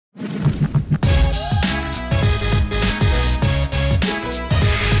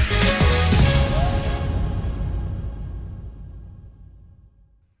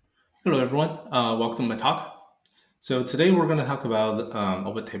everyone. Welcome to my talk. So today we're going to talk about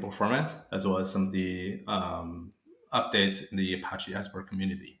open table formats as well as some of the updates in the Apache Iceberg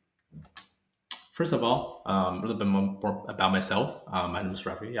community. First of all, a little bit more about myself. My name is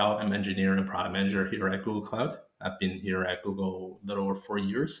Roderick Yao. I'm an engineer and product manager here at Google Cloud. I've been here at Google a little over 4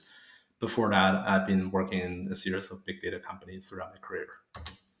 years. Before that, I've been working in a series of big data companies throughout my career.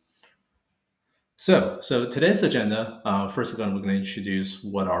 So today's agenda, first we're going to introduce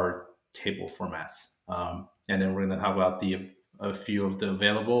what are table formats. And then we're going to talk about a few of the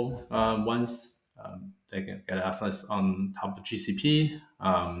available ones that can get access on top of GCP.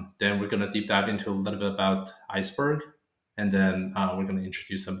 Then we're going to deep dive into a little bit about Iceberg. And then we're going to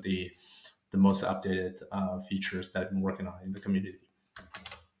introduce some of the most updated features that I've been working on in the community.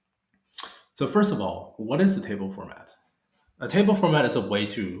 So first of all, what is the table format? A table format is a way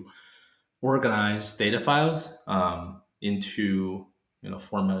to organize data files into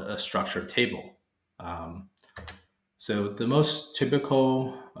form a structured table. So the most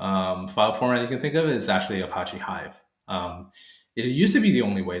typical file format you can think of is actually Apache Hive. It used to be the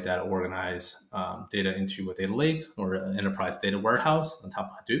only way that organize data into a data lake or an enterprise data warehouse on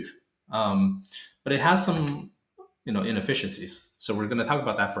top of Hadoop. But it has some inefficiencies. So we're going to talk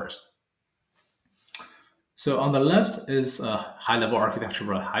about that first. So on the left is a high-level architecture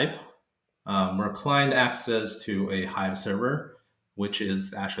for Hive, where client access to a Hive server, which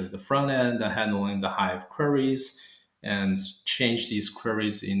is actually the front end that handling the Hive queries and change these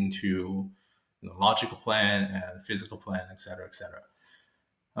queries into logical plan and physical plan, et cetera, et cetera.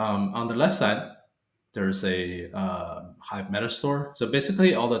 On the left side, there's a Hive Metastore. So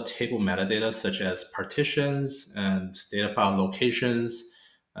basically all the table metadata, such as partitions and data file locations,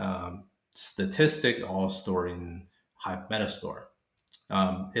 statistic, all stored in Hive Metastore.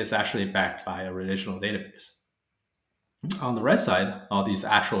 Is actually backed by a relational database. On the right side, all these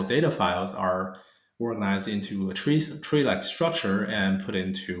actual data files are organized into a tree-like structure and put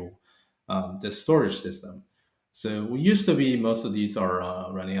into this storage system. So we used to be, most of these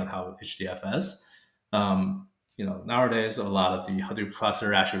are running on top of HDFS. Nowadays, a lot of the Hadoop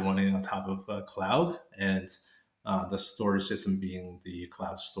cluster are actually running on top of cloud, and the storage system being the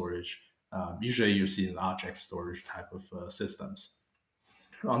cloud storage. Usually you're seeing object storage type of systems.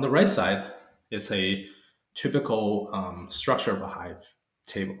 On the right side, it's a typical structure of a Hive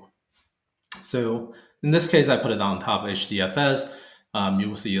table. So in this case, I put it on top of HDFS. You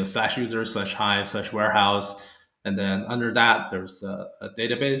will see a /user /hive /warehouse. And then under that, there's a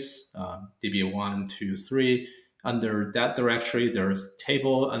database, DB1, 2, 3. Under that directory, there's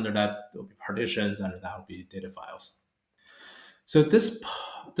table. Under that, there'll be partitions. Under that will be data files. So this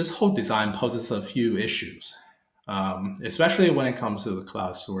whole design poses a few issues. Especially when it comes to the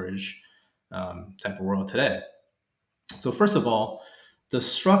cloud storage type of world today. So first of all, the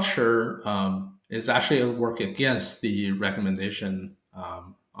structure is actually a work against the recommendation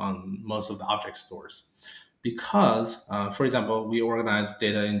on most of the object stores. Because, for example, we organize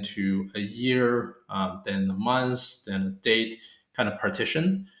data into a year, then a month, then a date kind of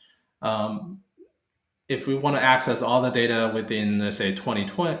partition. If we want to access all the data within, let's say,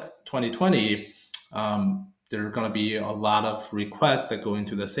 2020, there are going to be a lot of requests that go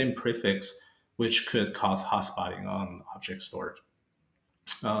into the same prefix, which could cause hotspotting on object storage.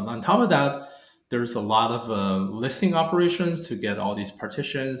 On top of that, there's a lot of listing operations to get all these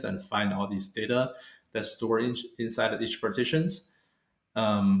partitions and find all these data that's stored inside of each partitions.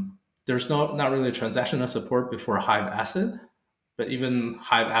 There's not really transactional support before Hive Asset, but even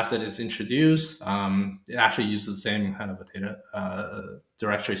Hive Asset is introduced, it actually uses the same kind of data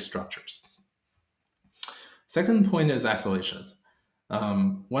directory structures. Second point is isolations.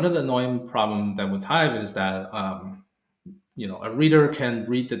 One of the annoying problems that with Hive is that a reader can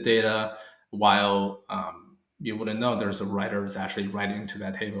read the data while you wouldn't know there's a writer is actually writing to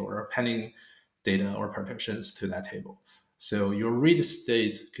that table or appending data or partitions to that table. So your read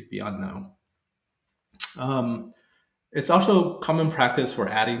state could be unknown. It's also common practice for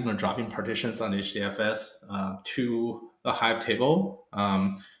adding or dropping partitions on HDFS to a Hive table,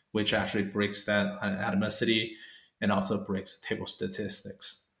 which actually breaks that atomicity and also breaks table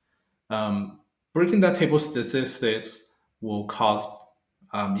statistics. Breaking that table statistics will cause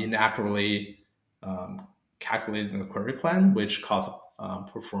inaccurately calculating the query plan, which cause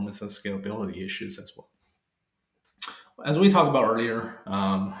performance and scalability issues as well. As we talked about earlier,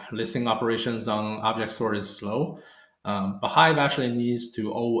 listing operations on object store is slow, but Hive actually needs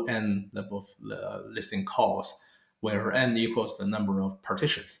to O n level of listing calls, where n equals the number of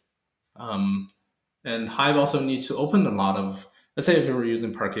partitions. And Hive also needs to open a lot of, let's say if you were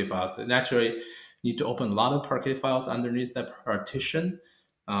using Parquet files, it actually need to open a lot of Parquet files underneath that partition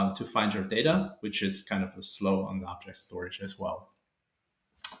to find your data, which is kind of slow on the object storage as well.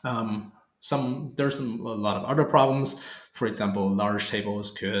 There's a lot of other problems. For example, large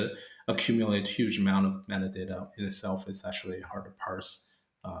tables could accumulate huge amount of metadata in itself. It's actually hard to parse.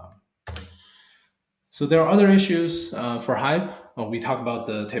 So there are other issues for Hive. We talk about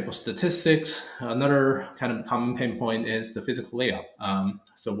the table statistics. Another kind of common pain point is the physical layout.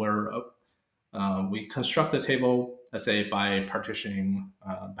 So where we construct the table, let's say by partitioning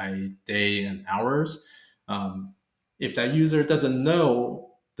by day and hours. If that user doesn't know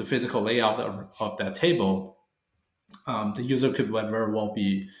the physical layout of that table, the user could very well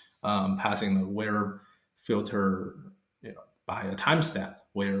be passing the where filter by a timestamp,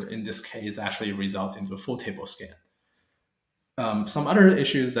 where in this case actually results into a full table scan. Some other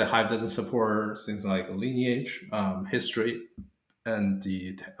issues that Hive doesn't support, things like lineage, history, and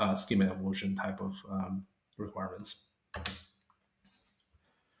the schema evolution type of requirements.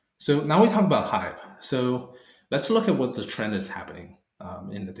 So now we talk about Hive. So let's look at what the trend is happening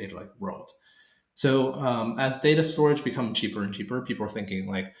in the data lake world. So as data storage becomes cheaper and cheaper, people are thinking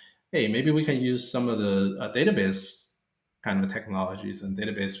like, hey, maybe we can use some of the database kind of technologies and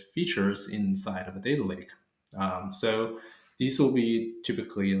database features inside of a data lake. So these will be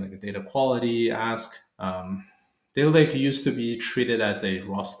typically like a data quality ask. Data lake used to be treated as a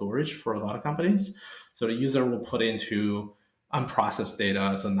raw storage for a lot of companies. So the user will put into unprocessed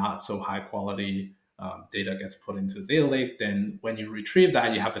data, so not so high quality data gets put into the data lake. Then when you retrieve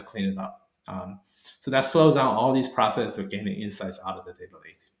that, you have to clean it up. So that slows down all these processes of gaining insights out of the data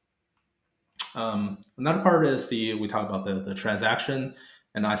lake. Another part is we talk about the transaction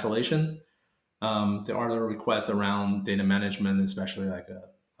and isolation. There are other requests around data management, especially like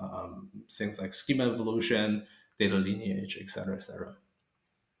things like schema evolution, data lineage, et cetera, et cetera.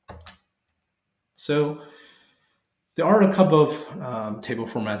 So there are a couple of table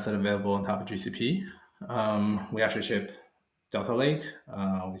formats that are available on top of GCP. We actually ship Delta Lake.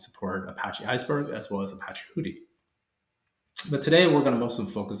 We support Apache Iceberg as well as Apache Hudi. But today we're going to mostly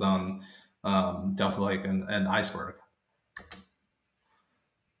focus on Delta Lake and Iceberg.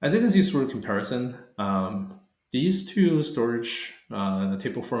 As you can see through comparison, these two storage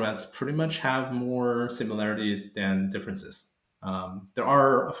table formats pretty much have more similarity than differences. There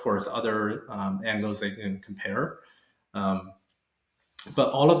are, of course, other angles they can compare, but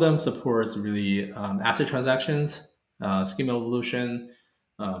all of them supports really ACID transactions, schema evolution.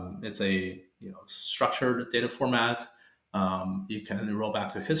 It's a structured data format. You can roll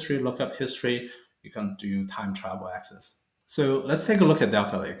back to history, look up history. You can do time travel access. So let's take a look at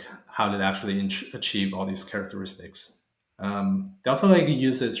Delta Lake, how did it actually achieve all these characteristics. Delta Lake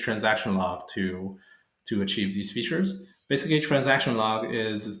uses transaction log to achieve these features. Basically, transaction log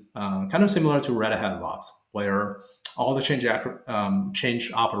is kind of similar to Red Hat logs, where all the change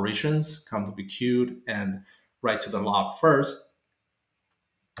operations come to be queued and write to the log first.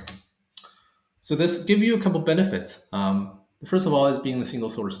 So this gives you a couple benefits. First of all, is being the single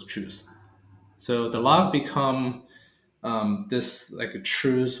source to choose. So the log become this like a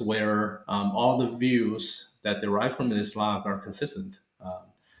truth where all the views that derive from this log are consistent.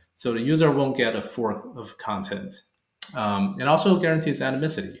 So the user won't get a fork of content. It also guarantees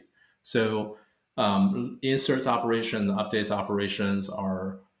atomicity. So inserts operation, updates operations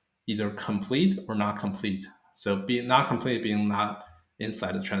are either complete or not complete. So being not complete being not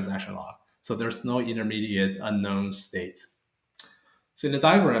inside the transaction log. So there's no intermediate unknown state. So in the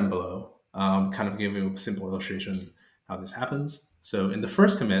diagram below, kind of give you a simple illustration how this happens. So in the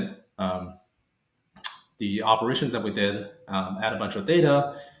first commit, the operations that we did add a bunch of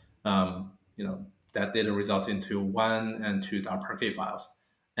data. That data results into 1 and 2.parquet files,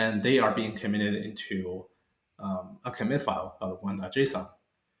 and they are being committed into a commit file of 1.json.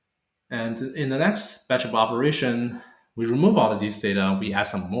 And in the next batch of operation, we remove all of these data, we add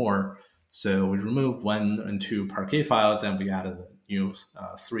some more. So we remove 1 and 2 parquet files, and we added a new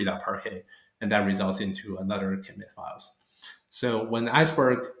 3.parquet, and that results into another commit files. So when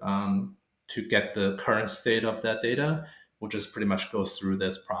Iceberg, to get the current state of that data, we'll just pretty much go through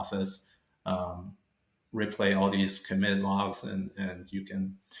this process, replay all these commit logs, and you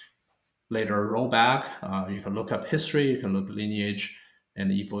can later roll back. You can look up history, you can look lineage,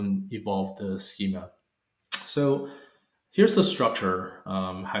 and even evolve the schema. So here's the structure,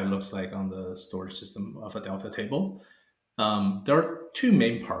 how it looks like on the storage system of a Delta table. There are two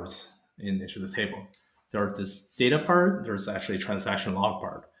main parts in each of the table. There's this data part, there's actually transaction log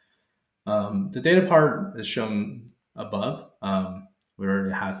part. The data part is shown above, where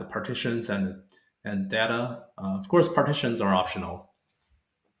it has the partitions and data. Of course, partitions are optional.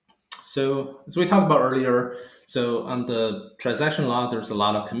 So as we talked about earlier, so on the transaction log, there's a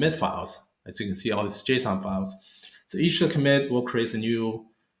lot of commit files. As you can see, all these JSON files. So each commit will create a new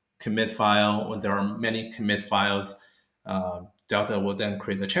commit file. When there are many commit files, Delta will then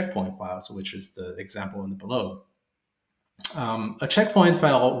create a checkpoint files, which is the example in the below. A checkpoint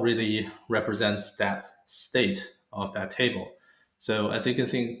file really represents that state of that table. So as you can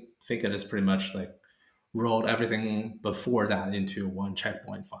think it is pretty much like rolled everything before that into one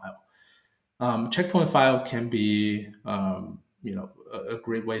checkpoint file. Checkpoint file can be, a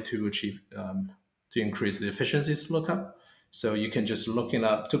great way to achieve to increase the efficiencies to lookup. So you can just look it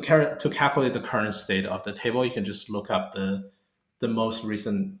up to calculate the current state of the table. You can just look up the most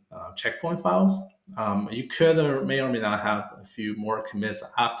recent checkpoint files. You could or may not have a few more commits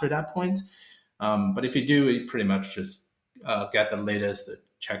after that point. But if you do, you pretty much just get the latest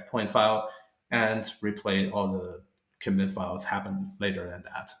checkpoint file and replay all the commit files happen later than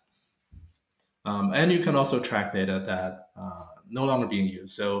that. And you can also track data that no longer being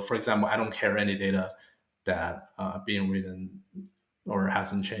used. So for example, I don't care any data that being written or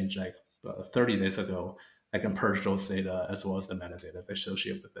hasn't changed like 30 days ago. I can purge those data as well as the metadata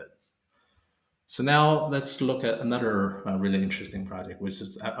associated with it. So now let's look at another really interesting project, which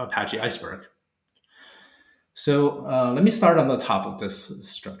is Apache Iceberg. So let me start on the top of this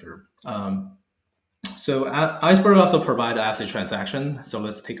structure. So Iceberg also provide ACID transaction. So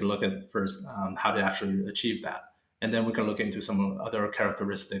let's take a look at first how to actually achieve that. And then we can look into some other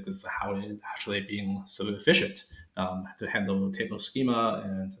characteristics, how it actually being so efficient to handle table schema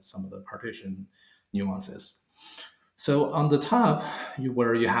and some of the partition nuances. So on the top,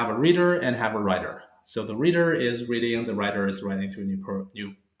 where you have a reader and have a writer. So the reader is reading, the writer is writing to a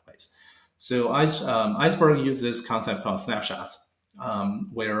new place. So Iceberg uses this concept called snapshots,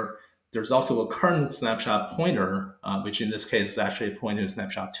 where there's also a current snapshot pointer, which in this case is actually pointing to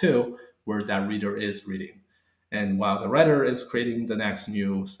snapshot 2, where that reader is reading. And while the writer is creating the next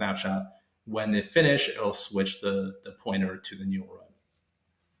new snapshot, when it finishes, it'll switch the pointer to the new one.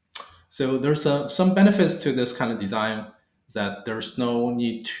 So there's some benefits to this kind of design, is that there's no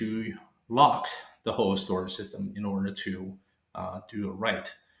need to lock the whole storage system in order to do a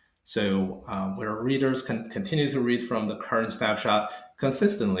write. So where readers can continue to read from the current snapshot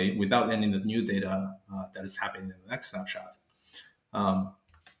consistently without any of the new data that is happening in the next snapshot.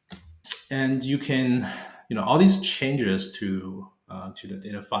 And you can, all these changes to the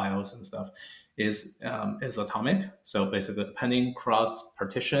data files and stuff is atomic. So basically, depending cross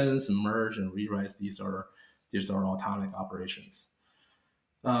partitions, merge, and rewrites, these are atomic operations.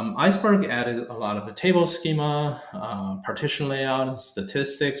 Iceberg added a lot of the table schema, partition layout,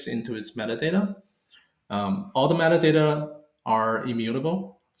 statistics into its metadata. All the metadata are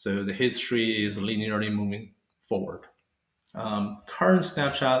immutable, so the history is linearly moving forward. Current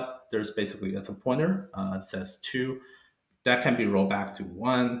snapshot, there's basically, that's a pointer, it says 2. That can be rolled back to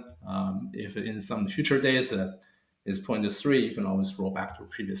 1. If in some future days is pointed to 3, you can always roll back to a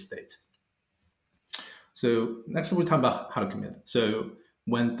previous state. So next we'll talk about how to commit. So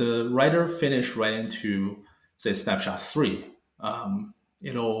when the writer finishes writing to, say, snapshot 3,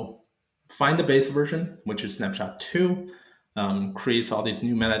 it'll find the base version, which is snapshot 2, creates all these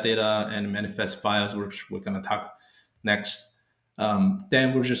new metadata and manifest files, which we're going to talk next.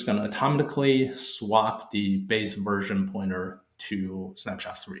 Then we're just going to atomically swap the base version pointer to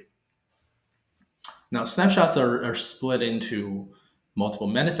snapshot 3. Now, snapshots are split into multiple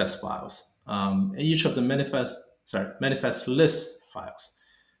manifest files. Each of the manifest list files.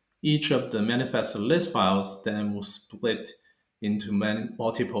 Each of the manifest list files then will split into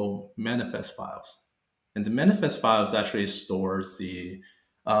multiple manifest files. And the manifest files actually stores the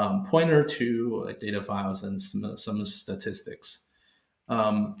pointer to data files and some statistics.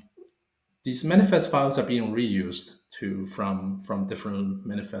 These manifest files are being reused from different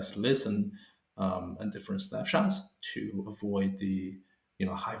manifest lists and different snapshots to avoid the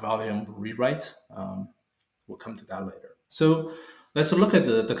high volume rewrite. We'll come to that later. So let's look at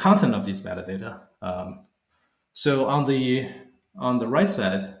the content of these metadata. So on the right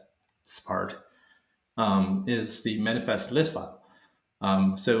side, this part is the manifest list file.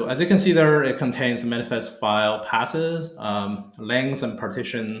 So as you can see there, it contains manifest file passes, lengths and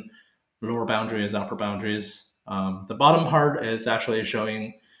partition, lower boundaries, upper boundaries. The bottom part is actually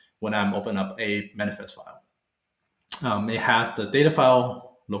showing when I'm open up a manifest file. It has the data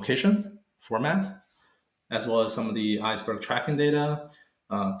file location format, as well as some of the Iceberg tracking data.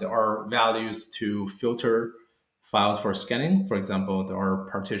 There are values to filter files for scanning. For example, there are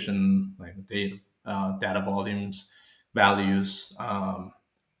partition like data volumes, values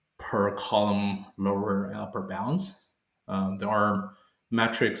per column, lower and upper bounds. There are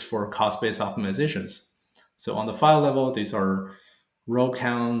metrics for cost-based optimizations. So on the file level, these are row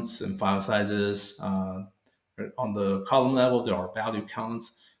counts and file sizes. On the column level, there are value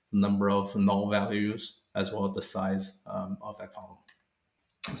counts, the number of null values, as well as the size of that column.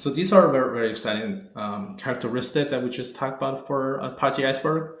 So these are very, very exciting characteristics that we just talked about for Apache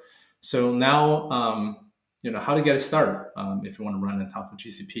Iceberg. So now, how to get it started if you want to run on top of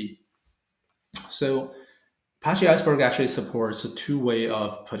GCP. So Apache Iceberg actually supports a two-way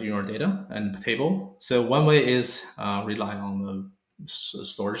of putting your data in the table. So one way is rely on the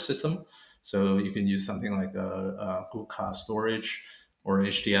storage system. So you can use something like a Google Cloud Storage or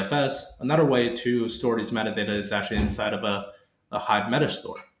HDFS. Another way to store this metadata is actually inside of a Hive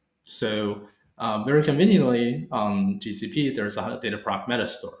Metastore. So very conveniently on GCP, there's a Dataproc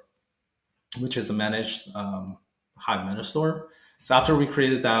Metastore, which is a managed Hive Metastore. So after we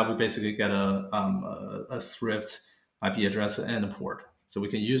created that, we basically get a Swift IP address and a port. So we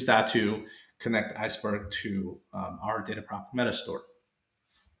can use that to connect Iceberg to our Dataproc Metastore.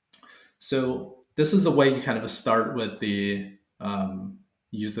 So this is the way you kind of start with the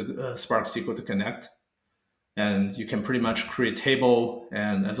use the Spark SQL to connect. And you can pretty much create a table,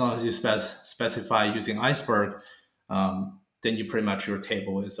 and as long as you specify using Iceberg, then you pretty much your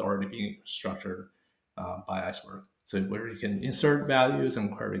table is already being structured by Iceberg. So where you can insert values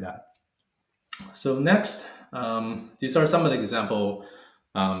and query that. So next, these are some of the examples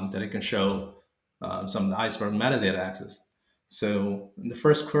that I can show some of the Iceberg metadata access. So in the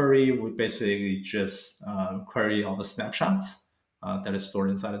first query, we basically just query all the snapshots that is stored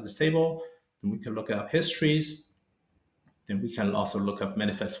inside of this table. Then we can look up histories. Then we can also look up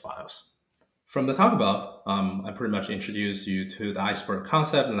manifest files. From the talk above, I pretty much introduced you to the Iceberg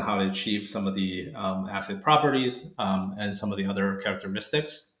concept and how to achieve some of the asset properties and some of the other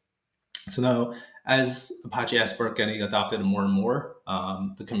characteristics. So now, as Apache Iceberg getting adopted more and more,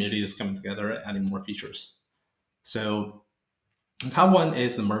 the community is coming together, adding more features. So the top one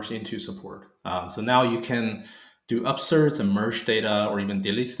is the merge into support. So now you can do upserts and merge data or even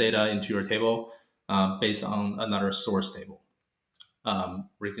delete data into your table based on another source table.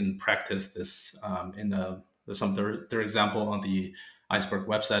 Where you can practice this in their example on the Iceberg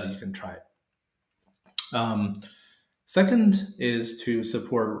website. You can try it. Second is to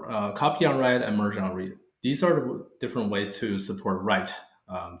support copy on write and merge on read. These are the different ways to support write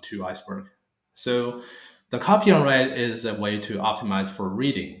to Iceberg. So the copy on write is a way to optimize for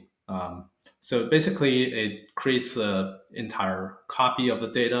reading. So basically, it creates an entire copy of the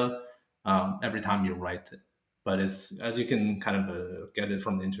data every time you write it. But it's, as you can kind of get it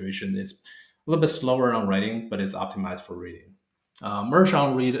from the intuition, it's a little bit slower on writing, but it's optimized for reading. Merge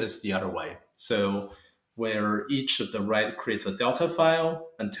on read is the other way. So where each of the write creates a delta file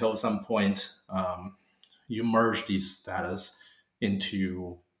until some point you merge these data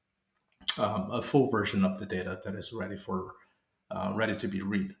into a full version of the data that is ready to be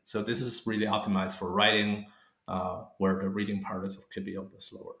read. So this is really optimized for writing, where the reading part could be a little bit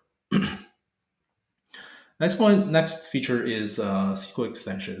slower. Next feature is Sql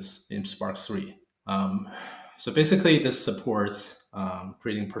Extensions in Spark 3. So basically, this supports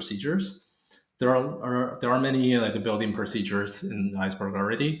creating procedures. There are many building procedures in Iceberg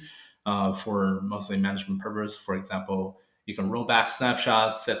already for mostly management purpose. For example, you can roll back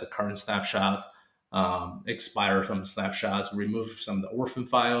snapshots, set the current snapshots, expire some snapshots, remove some of the orphan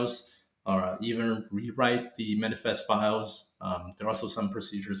files, or even rewrite the manifest files. There are also some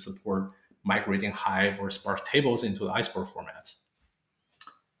procedures support migrating Hive or Spark tables into the Iceberg format.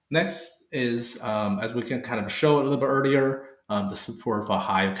 Next is, as we can kind of show a little bit earlier, the support for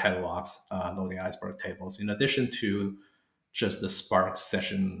Hive catalogs, loading Iceberg tables, in addition to just the Spark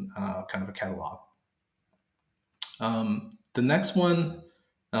session kind of a catalog. The next one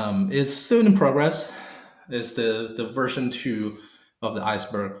is still in progress, is the version 2 of the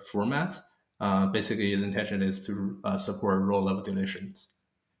Iceberg format. Basically, the intention is to support row-level deletions.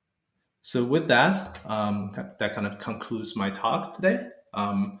 So with that, that kind of concludes my talk today.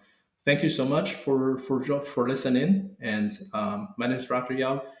 Thank you so much for listening. And my name is Roderick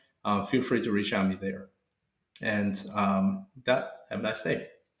Yao. Feel free to reach out to me there. And have a nice day.